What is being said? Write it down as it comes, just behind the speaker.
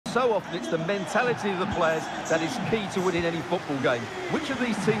So often it's the mentality of the players that is key to winning any football game. Which of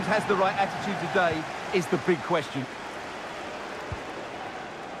these teams has the right attitude today is the big question.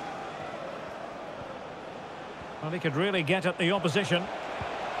 Well, he could really get at the opposition.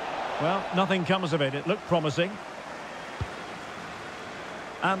 Well, nothing comes of it. It looked promising.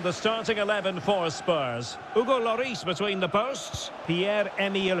 And the starting 11 for Spurs. Hugo Lloris between the posts.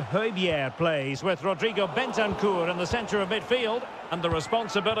 Pierre-Emile Højbjerg plays with Rodrigo Bentancur in the centre of midfield. And the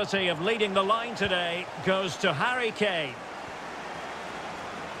responsibility of leading the line today goes to Harry Kane.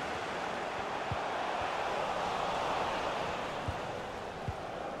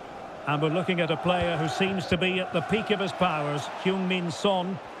 And we're looking at a player who seems to be at the peak of his powers, Heung-min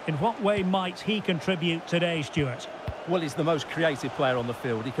Son. In what way might he contribute today, Stuart? Well, he's the most creative player on the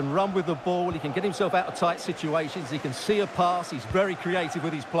field. He can run with the ball, he can get himself out of tight situations, he can see a pass, he's very creative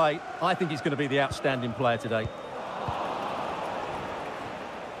with his play. I think he's going to be the outstanding player today.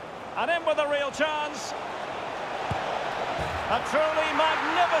 And in with a real chance. A truly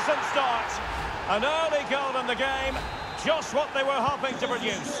magnificent start. An early goal in the game, just what they were hoping to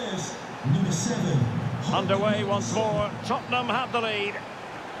produce. Number 7. Underway once more, Tottenham have the lead.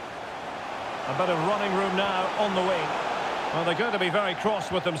 A bit of running room now on the wing. Well, they're going to be very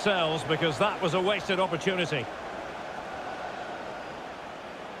cross with themselves because that was a wasted opportunity.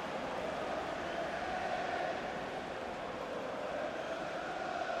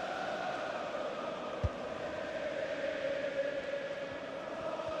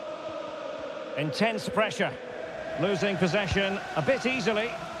 Intense pressure. Losing possession a bit easily.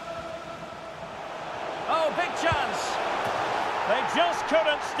 Oh, big chance. They just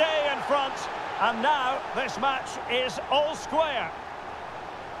couldn't stay in front. And now this match is all square.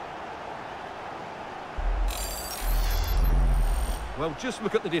 Well, just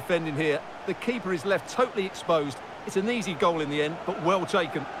look at the defending here. The keeper is left totally exposed. It's an easy goal in the end, but well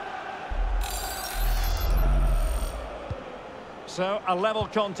taken. So, a level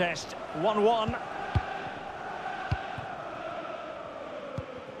contest, 1-1.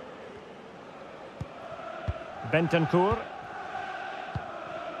 Bentancur.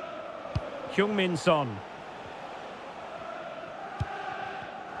 Heung-min Son.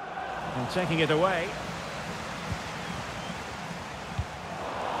 And taking it away.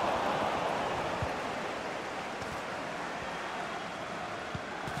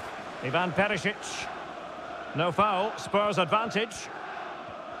 Ivan Perisic. No foul, Spurs advantage.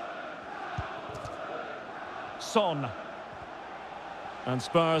 Son. And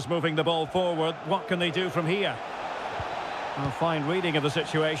Spurs moving the ball forward. What can they do from here? A fine reading of the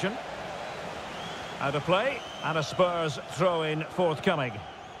situation. Out of play, and a Spurs throw-in forthcoming.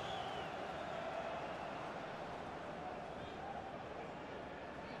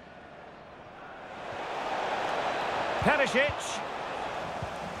 Perisic.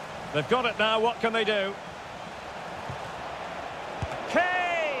 They've got it now, what can they do?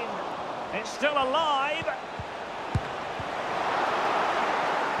 Kane! It's still alive.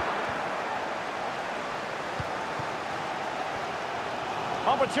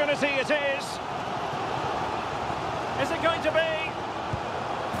 Opportunity it is. Is it going to be?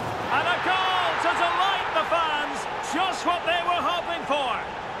 And a goal to delight the fans. Just what they were hoping for.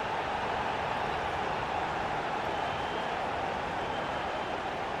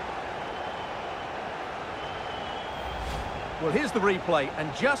 Well, here's the replay,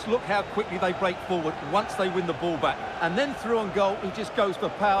 and just look how quickly they break forward once they win the ball back. And then through on goal, he just goes for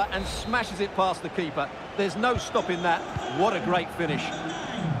power and smashes it past the keeper. There's no stopping that. What a great finish.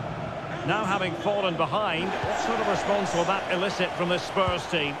 Now having fallen behind, what sort of response will that elicit from this Spurs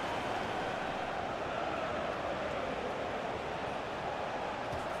team?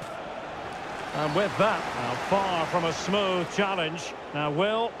 And with that, now far from a smooth challenge. Now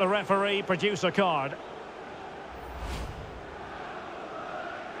will the referee produce a card?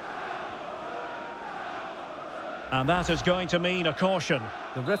 And that is going to mean a caution.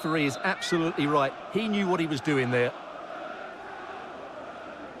 The referee is absolutely right. He knew what he was doing there.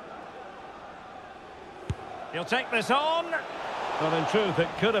 He'll take this on. Well, in truth, it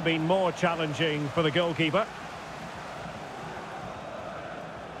could have been more challenging for the goalkeeper.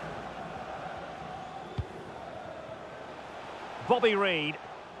 Bobby Reed.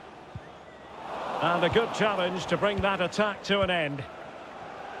 And a good challenge to bring that attack to an end.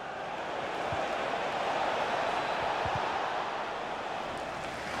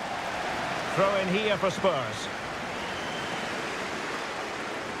 Throw in here for Spurs.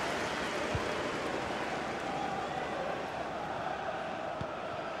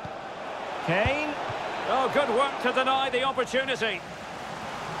 Kane. Oh, good work to deny the opportunity.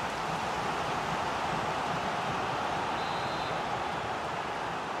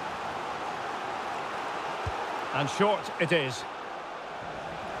 And short it is.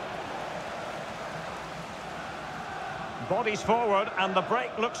 Bodies forward and the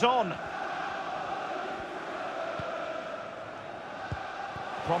break looks on.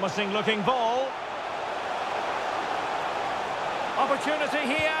 Promising looking ball. Opportunity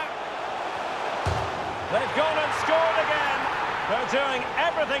here. They've gone and scored again. They're doing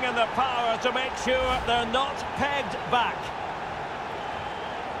everything in their power to make sure they're not pegged back.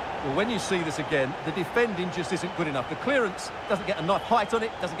 Well, when you see this again, the defending just isn't good enough. The clearance doesn't get enough height on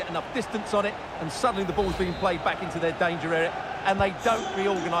it, doesn't get enough distance on it, and suddenly the ball's being played back into their danger area, and they don't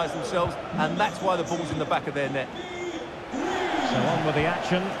reorganise themselves, and that's why the ball's in the back of their net. So on with the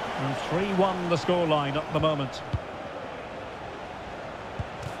action, and 3-1 the scoreline at the moment.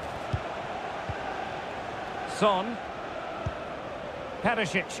 Son.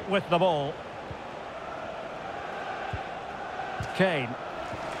 Perisic with the ball. Kane.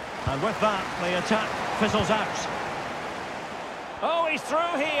 And with that, the attack fizzles out. Oh, he's through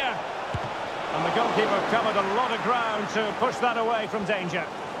here. And the goalkeeper covered a lot of ground to push that away from danger.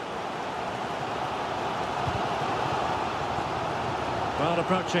 Well,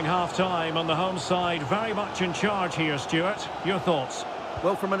 approaching half-time on the home side, very much in charge here, Stuart. Your thoughts?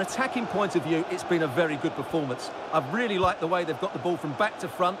 Well, from an attacking point of view, it's been a very good performance. I've really liked the way they've got the ball from back to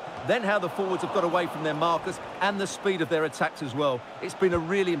front, then how the forwards have got away from their markers, and the speed of their attacks as well. It's been a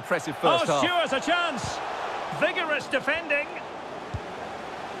really impressive first half. Oh, Stuart, a chance! Vigorous defending.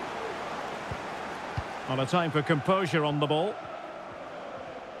 On a time for composure on the ball.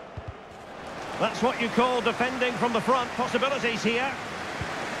 That's what you call defending from the front. Possibilities here.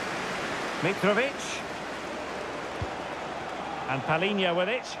 Mitrovic. And Palhinha with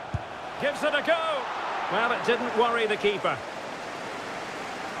it. Gives it a go. Well, it didn't worry the keeper.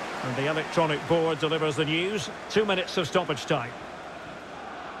 And the electronic board delivers the news. 2 minutes of stoppage time.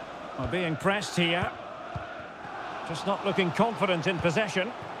 Well, being pressed here. Just not looking confident in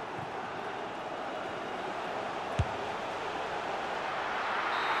possession.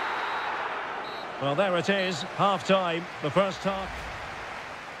 Well, there it is. Half-time. The first half.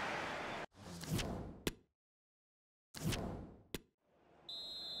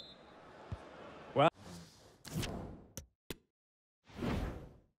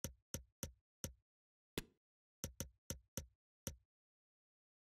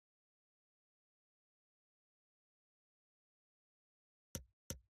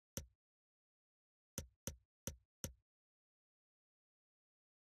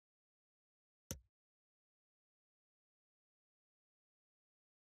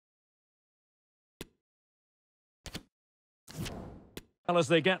 Well, as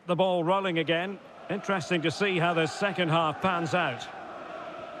they get the ball rolling again. Interesting to see how the second half pans out.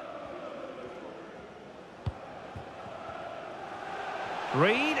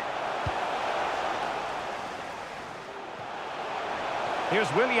 Reed.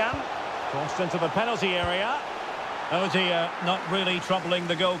 Here's Willian. Crossed into the penalty area. Oh dear, not really troubling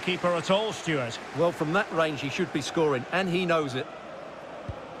the goalkeeper at all, Stuart. Well, from that range he should be scoring, and he knows it.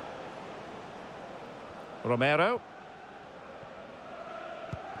 Romero.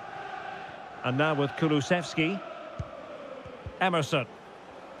 And now with Kulusevski. Emerson.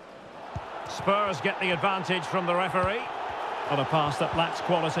 Spurs get the advantage from the referee on a pass that lacks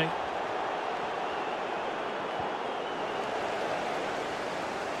quality.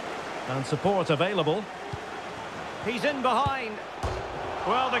 And support available. He's in behind.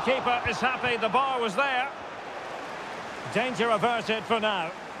 Well, the keeper is happy the bar was there. Danger averted for now.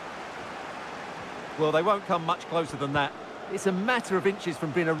 Well, they won't come much closer than that. It's a matter of inches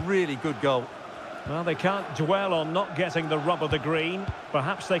from being a really good goal. Well, they can't dwell on not getting the rub of the green.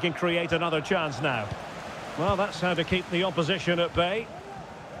 Perhaps they can create another chance now. Well, that's how to keep the opposition at bay.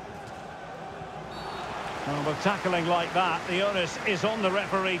 Well, with tackling like that, the onus is on the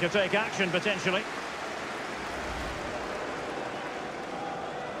referee to take action, potentially.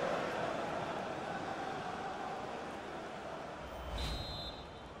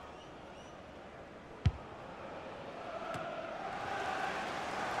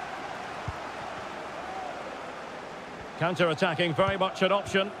 Counter-attacking, very much an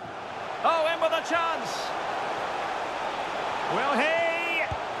option. Oh, in with a chance! Will he?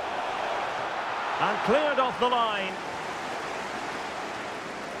 And cleared off the line.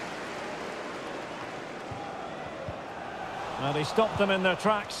 Well, he stopped them in their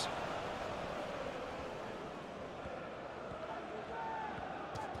tracks.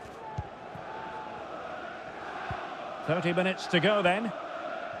 "30 minutes to go then.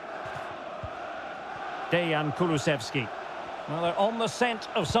 Dejan Kulusevski. Well, they're on the scent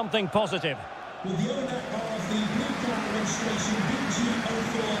of something positive. With the owner of the blue card registration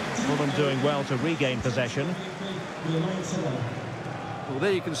BG04. Well, Fulham doing well to regain possession. Well,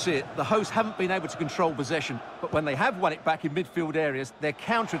 there you can see it. The hosts haven't been able to control possession, but when they have won it back in midfield areas, their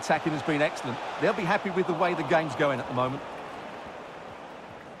counter-attacking has been excellent. They'll be happy with the way the game's going at the moment.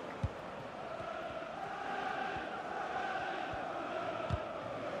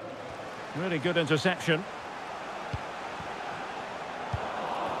 Really good interception.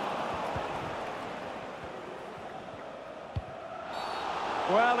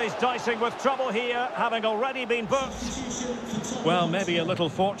 Well, he's dicing with trouble here, having already been booked. Well, maybe a little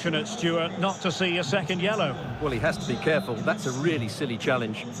fortunate, Stuart, not to see a second yellow. Well, he has to be careful. That's a really silly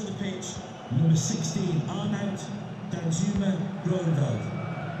challenge. Number 16, Arnoud Danjuma-Groenveld.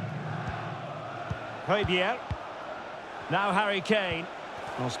 Højbjerg. Now Harry Kane.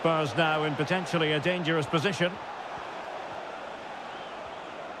 Well, Spurs now in potentially a dangerous position.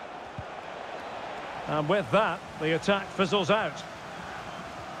 And with that, the attack fizzles out.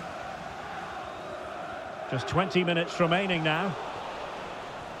 Just 20 minutes remaining now.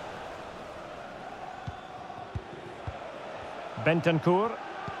 Bentancur.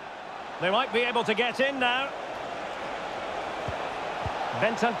 They might be able to get in now.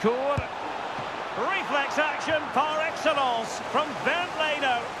 Bentancur. Reflex action par excellence from Bernd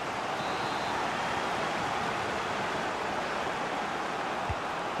Leno.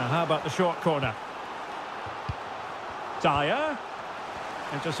 Now how about the short corner? Dyer.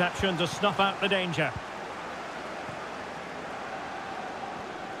 Interception to snuff out the danger.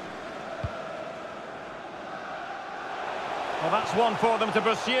 Well, that's one for them to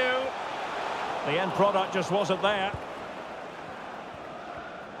pursue. The end product just wasn't there.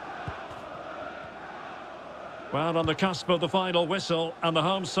 Well, on the cusp of the final whistle, and the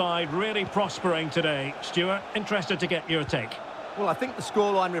home side really prospering today. Stuart, interested to get your take. Well, I think the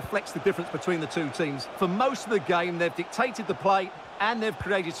scoreline reflects the difference between the two teams. For most of the game, they've dictated the play, and they've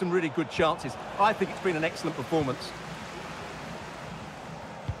created some really good chances. I think it's been an excellent performance.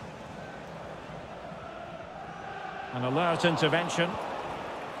 An alert intervention.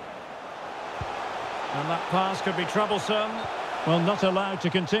 And that pass could be troublesome. Well, not allowed to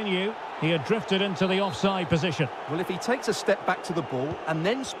continue. He had drifted into the offside position. Well, if he takes a step back to the ball and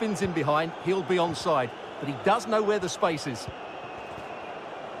then spins in behind, he'll be onside. But he does know where the space is.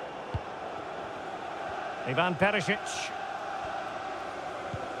 Ivan Perisic.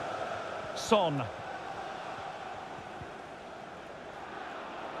 Son.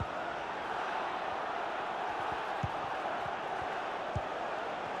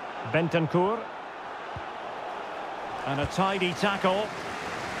 Bentancur. And a tidy tackle.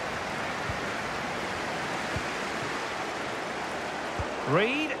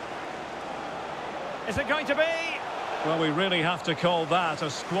 Reed. Is it going to be? Well, we really have to call that a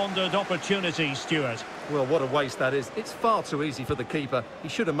squandered opportunity, Stuart. Well, what a waste that is. It's far too easy for the keeper. He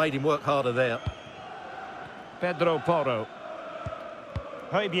should have made him work harder there. Pedro Porro.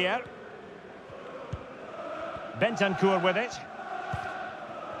 Højbjerg. Bentancur with it.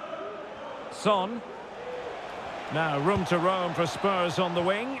 Son. Now room to roam for Spurs on the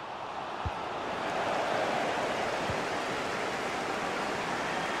wing.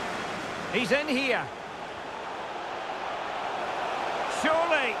 He's in here.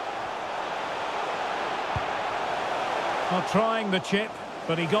 Surely. Well, trying the chip,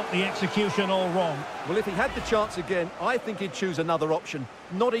 but he got the execution all wrong. Well, if he had the chance again, I think he'd choose another option.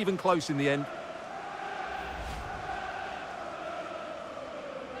 Not even close in the end.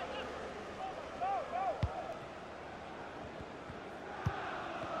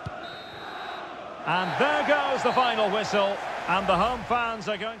 And there goes the final whistle, and the home fans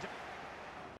are going to...